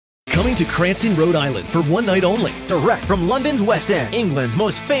Coming to Cranston, Rhode Island for one night only. Direct from London's West End, England's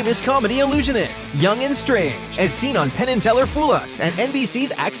most famous comedy illusionists, Young and Strange, as seen on Penn Teller Fool Us and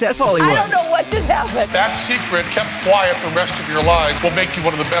NBC's Access Hollywood. I don't know what just happened. That secret, kept quiet the rest of your lives, will make you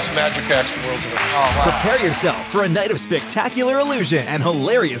one of the best magic acts the world's ever seen. Oh, wow. Prepare yourself for a night of spectacular illusion and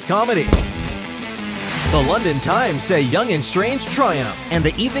hilarious comedy. The London Times say Young and Strange triumph, and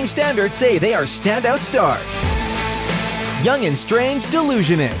the Evening Standard say they are standout stars. Young and Strange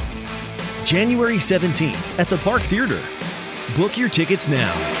Delusionists. January 17th at the Park Theater. Book your tickets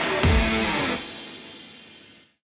now.